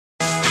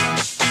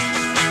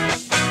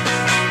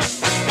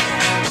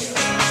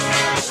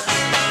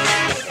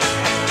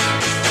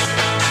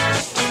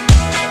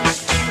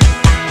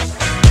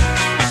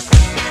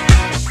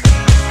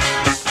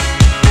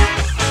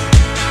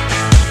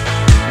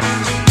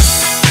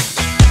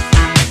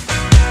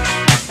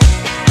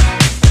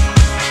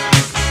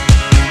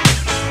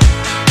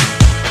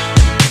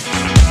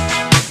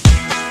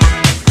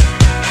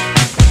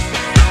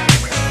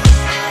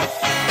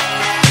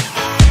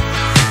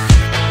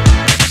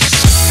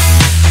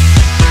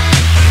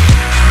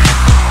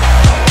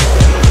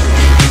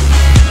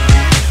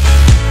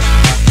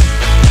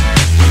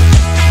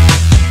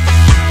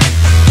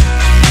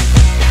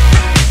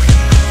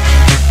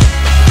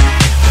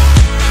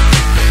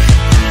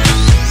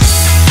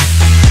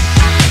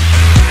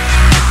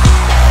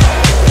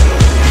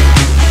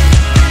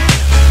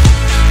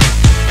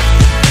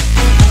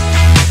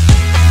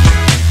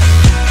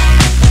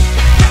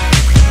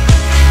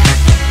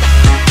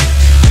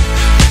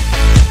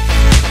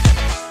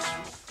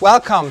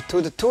Welcome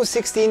to the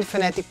 216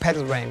 Fanatic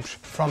pedal range.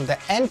 From the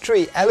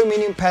entry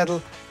aluminium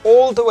pedal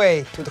all the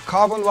way to the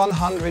Carbon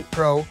 100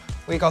 Pro,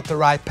 we got the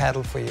right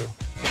pedal for you.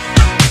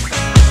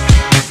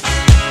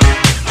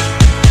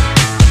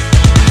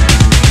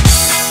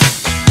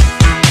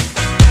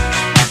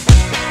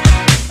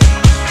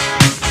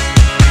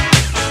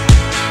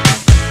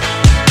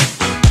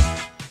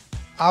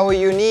 Our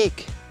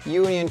unique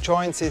union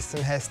joint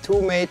system has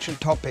two major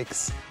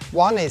topics.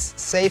 One is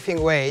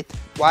saving weight.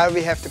 While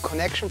we have the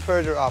connection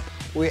further up,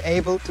 we're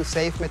able to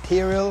save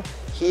material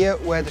here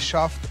where the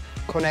shaft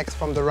connects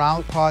from the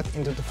round part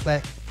into the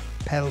flat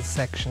pedal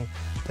section.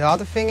 The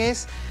other thing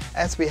is,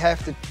 as we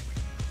have the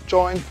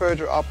joint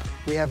further up,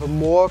 we have a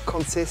more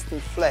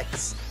consistent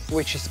flex,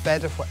 which is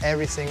better for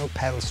every single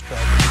pedal stroke.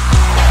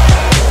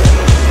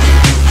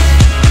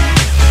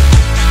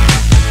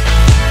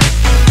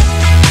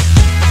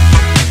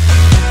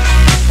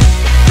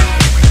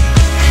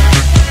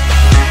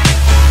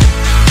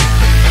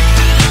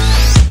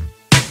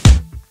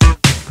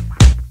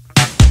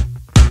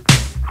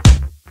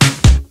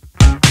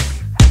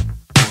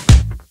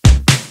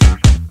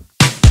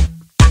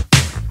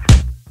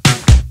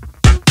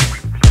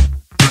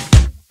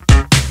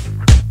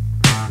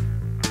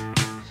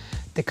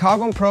 The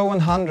Carbon Pro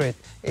 100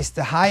 is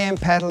the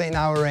high-end pedal in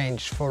our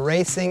range for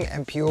racing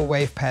and pure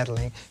wave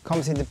pedaling.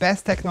 Comes in the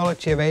best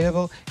technology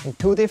available in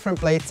two different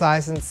blade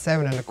sizes,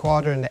 7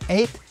 1/4 and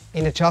 8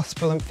 in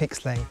adjustable and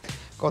fixed length.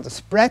 Got a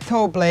spread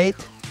toe blade,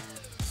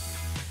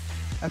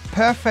 a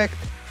perfect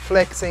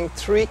flexing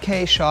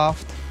 3K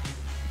shaft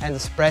and a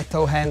spread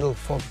toe handle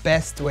for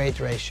best weight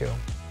ratio.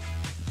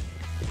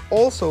 It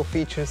also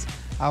features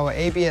our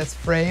ABS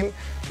frame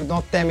to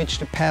not damage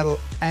the pedal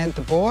and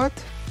the board,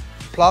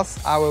 plus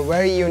our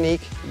very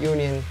unique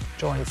union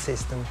joint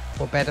system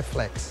for better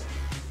flex.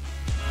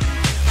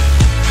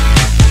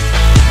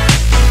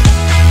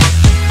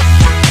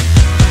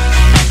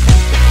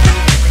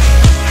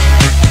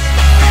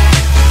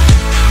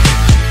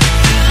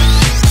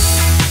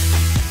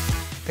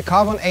 The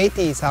Carbon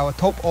 80 is our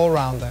top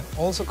all-rounder.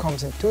 Also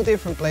comes in two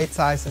different blade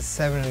sizes,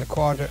 7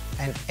 1/4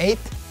 and 8.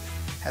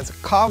 Has a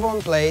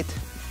carbon blade,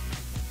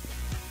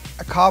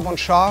 a carbon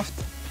shaft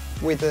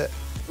with a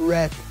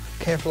red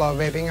Kevlar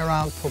webbing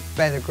around for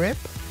better grip,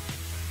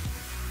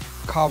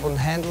 carbon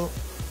handle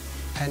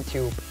and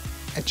tube.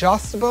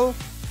 Adjustable,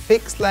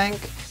 fixed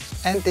length,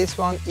 and this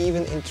one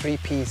even in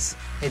 3-piece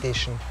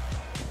edition.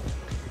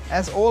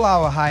 As all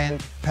our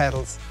high-end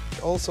pedals,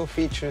 it also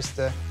features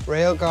the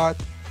rail guard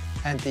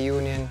and the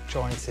union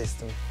joint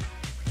system.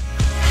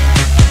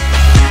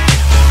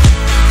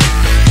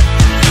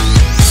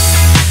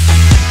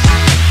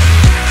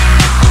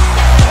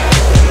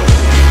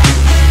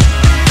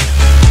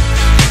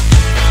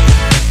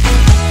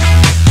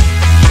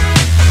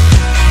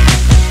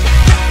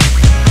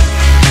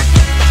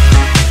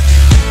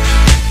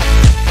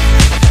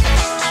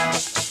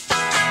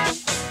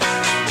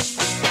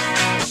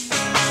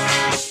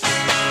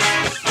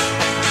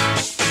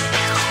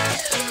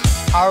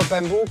 Our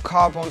Bamboo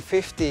Carbon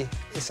 50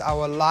 is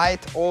our light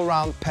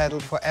all-round pedal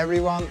for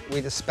everyone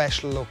with a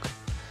special look.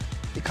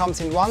 It comes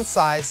in one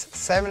size,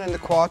 7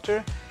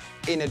 1/4,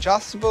 in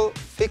adjustable,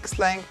 fixed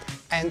length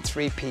and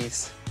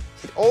 3-piece.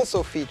 It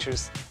also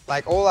features,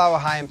 like all our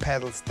high-end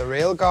pedals, the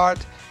rail guard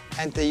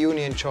and the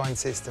union joint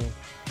system.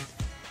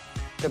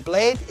 The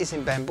blade is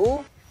in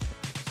bamboo,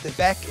 the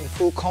back in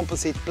full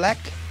composite black,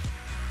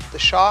 the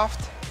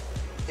shaft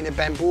in a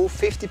bamboo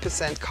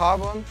 50%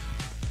 carbon,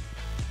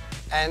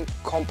 and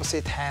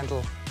composite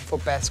handle for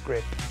best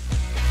grip.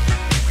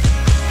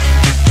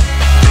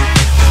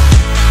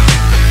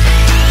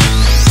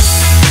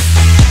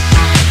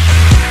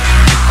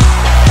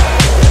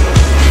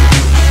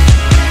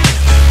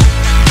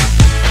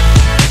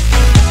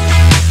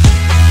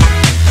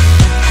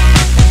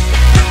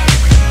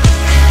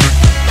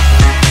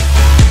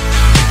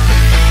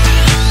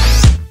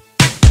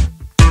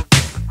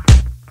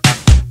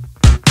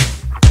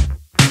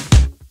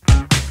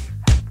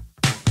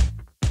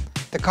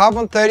 The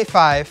Carbon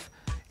 35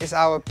 is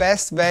our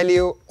best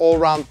value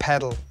all-round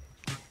pedal.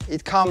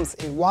 It comes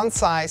in one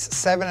size,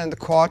 7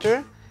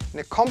 1/4, in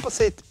a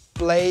composite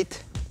blade,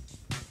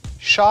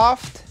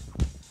 shaft,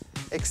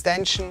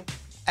 extension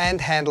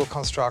and handle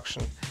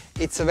construction.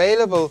 It's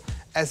available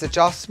as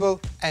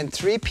adjustable and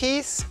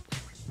 3-piece.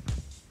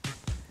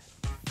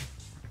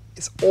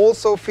 It's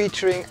also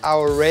featuring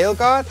our rail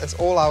guard, as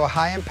all our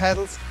high-end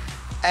pedals,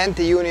 and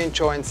the union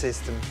joint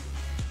system.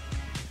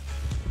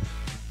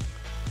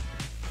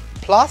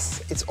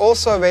 Plus, it's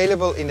also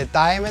available in a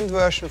diamond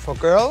version for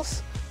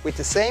girls with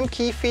the same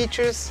key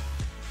features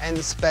and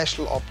a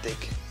special optic.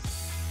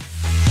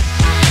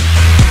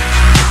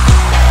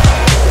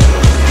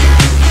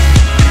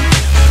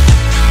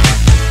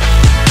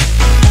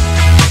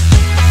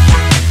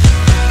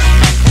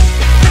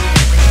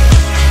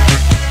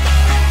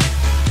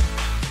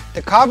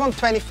 The Carbon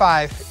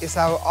 25 is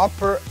our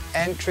upper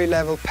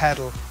entry-level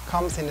pedal.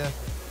 Comes in an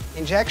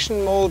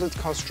injection molded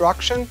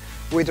construction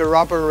with a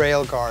rubber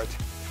rail guard.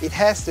 It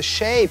has the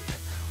shape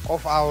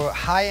of our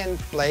high-end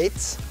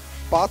blades,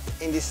 but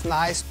in this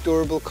nice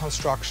durable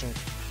construction.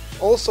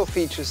 Also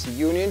features the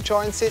union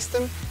joint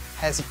system,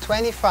 has a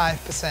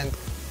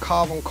 25%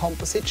 carbon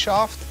composite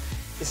shaft,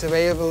 is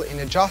available in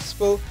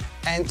adjustable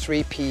and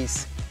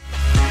 3-piece.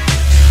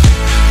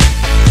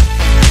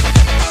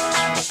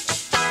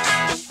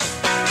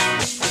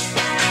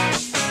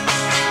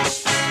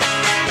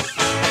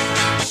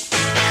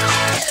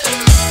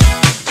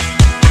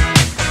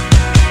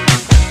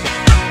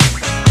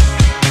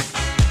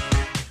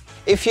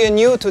 If you're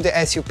new to the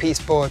SUP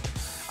sport,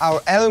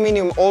 our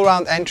aluminium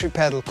all-round entry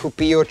pedal could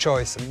be your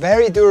choice.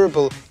 Very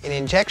durable in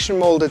injection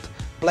molded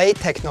blade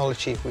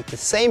technology with the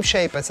same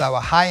shape as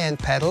our high-end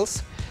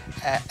pedals,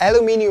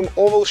 aluminium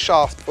oval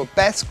shaft for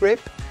best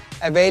grip,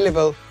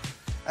 available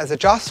as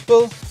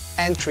adjustable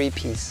and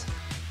 3-piece.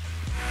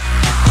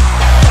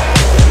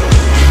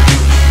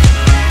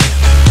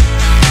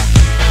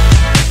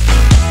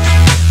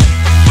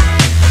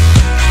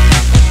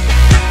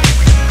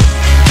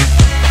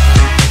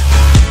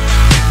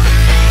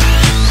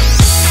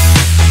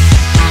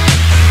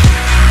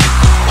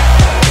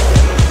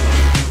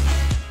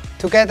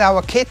 To get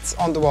our kids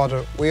on the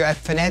water, we at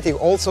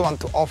Fanatic also want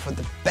to offer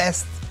the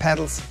best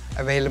pedals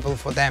available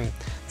for them.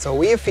 So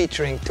we are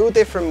featuring two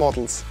different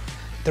models.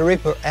 The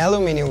Ripper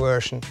aluminium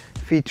version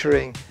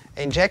featuring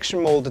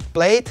injection molded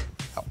blade,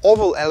 an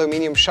oval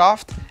aluminium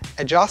shaft,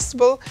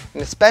 adjustable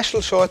and a special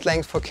short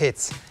length for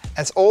kids,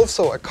 as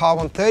also a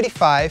carbon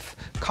 35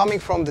 coming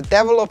from the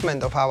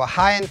development of our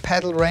high-end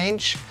pedal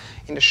range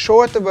in the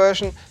shorter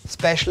version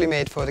specially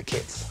made for the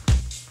kids.